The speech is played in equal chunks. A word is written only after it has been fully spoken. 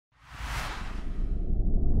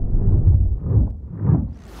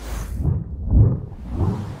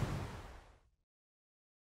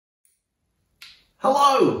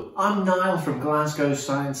Hello, I'm Niall from Glasgow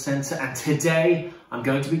Science Centre, and today I'm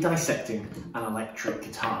going to be dissecting an electric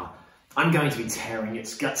guitar. I'm going to be tearing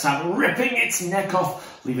its guts out, ripping its neck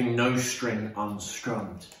off, leaving no string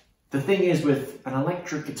unstrummed. The thing is, with an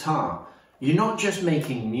electric guitar, you're not just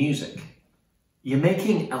making music, you're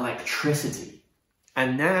making electricity.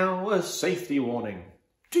 And now a safety warning.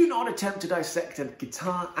 Do not attempt to dissect a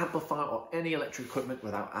guitar, amplifier or any electric equipment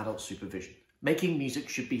without adult supervision. Making music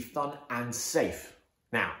should be fun and safe.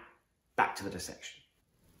 Now, back to the dissection.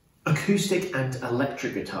 Acoustic and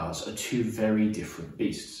electric guitars are two very different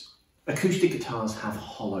beasts. Acoustic guitars have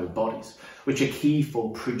hollow bodies, which are key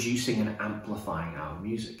for producing and amplifying our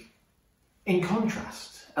music. In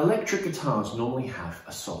contrast, electric guitars normally have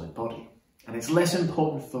a solid body, and it's less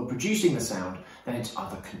important for producing the sound than its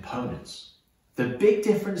other components. The big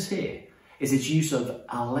difference here is its use of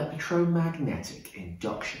electromagnetic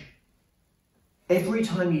induction. Every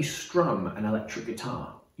time you strum an electric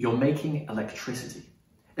guitar, you're making electricity.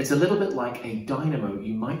 It's a little bit like a dynamo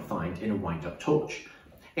you might find in a wind-up torch.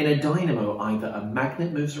 In a dynamo, either a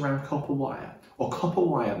magnet moves around copper wire or copper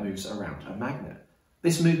wire moves around a magnet.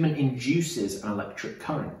 This movement induces an electric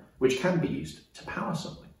current, which can be used to power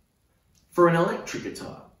something. For an electric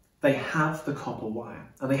guitar, they have the copper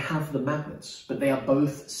wire and they have the magnets, but they are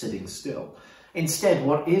both sitting still. Instead,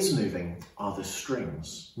 what is moving are the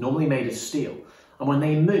strings, normally made of steel, and when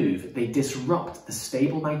they move, they disrupt the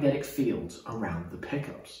stable magnetic fields around the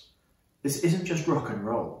pickups. This isn't just rock and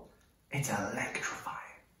roll, it's electrifying.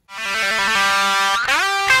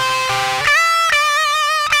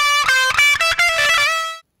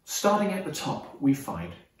 Starting at the top, we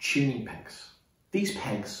find tuning pegs. These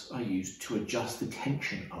pegs are used to adjust the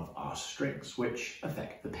tension of our strings, which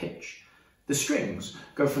affect the pitch. The strings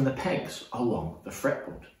go from the pegs along the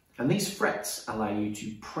fretboard, and these frets allow you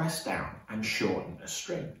to press down and shorten a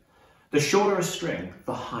string. The shorter a string,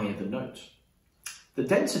 the higher the note. The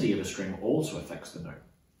density of a string also affects the note.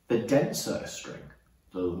 The denser a string,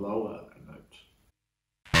 the lower a note.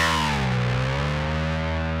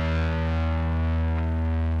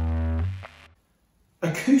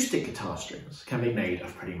 Acoustic guitar strings can be made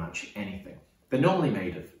of pretty much anything. They're normally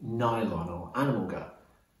made of nylon or animal gut.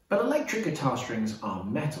 But electric guitar strings are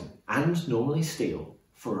metal and normally steel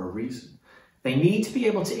for a reason. They need to be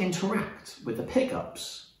able to interact with the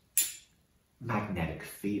pickup's magnetic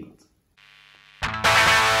field.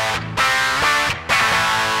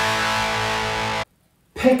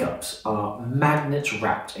 Pickups are magnets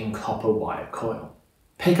wrapped in copper wire coil.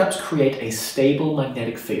 Pickups create a stable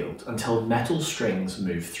magnetic field until metal strings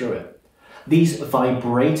move through it. These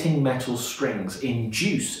vibrating metal strings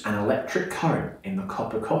induce an electric current in the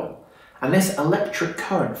copper coil, and this electric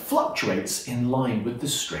current fluctuates in line with the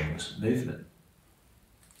string's movement.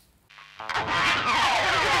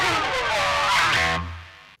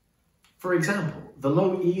 For example, the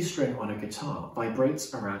low E string on a guitar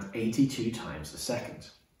vibrates around 82 times a second.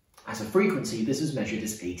 As a frequency, this is measured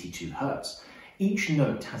as 82 Hz. Each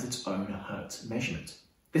note has its own Hertz measurement.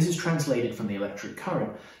 This is translated from the electric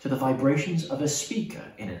current to the vibrations of a speaker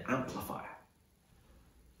in an amplifier.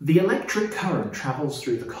 The electric current travels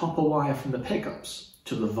through the copper wire from the pickups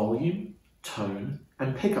to the volume, tone,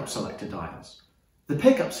 and pickup selector dials. The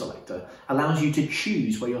pickup selector allows you to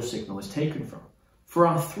choose where your signal is taken from. For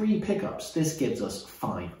our 3 pickups, this gives us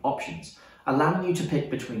 5 options, allowing you to pick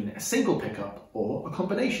between a single pickup or a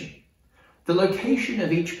combination. The location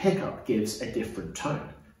of each pickup gives a different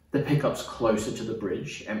tone. The pickups closer to the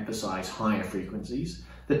bridge emphasize higher frequencies,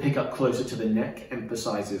 the pickup closer to the neck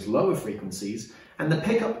emphasizes lower frequencies, and the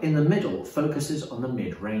pickup in the middle focuses on the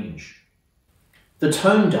mid-range. The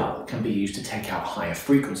tone dial can be used to take out higher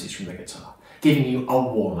frequencies from the guitar, giving you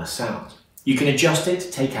a warmer sound. You can adjust it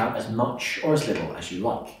to take out as much or as little as you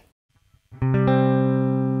like.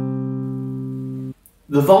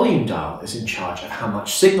 The volume dial is in charge of how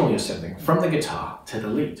much signal you're sending from the guitar to the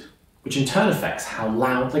lead, which in turn affects how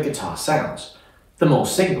loud the guitar sounds. The more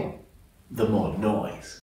signal, the more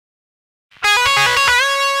noise.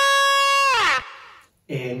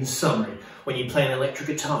 In summary, when you play an electric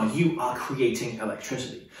guitar, you are creating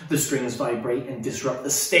electricity. The strings vibrate and disrupt the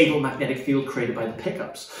stable magnetic field created by the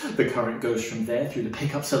pickups. The current goes from there through the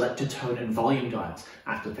pickup selector, tone, and volume dials.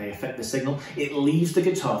 After they affect the signal, it leaves the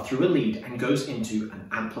guitar through a lead and goes into an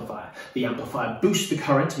amplifier. The amplifier boosts the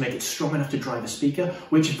current to make it strong enough to drive a speaker,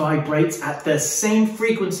 which vibrates at the same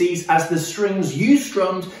frequencies as the strings you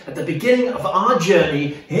strummed at the beginning of our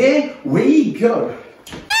journey. Here we go.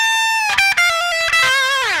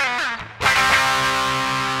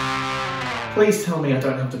 Please tell me I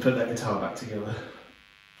don't have to put that guitar back together.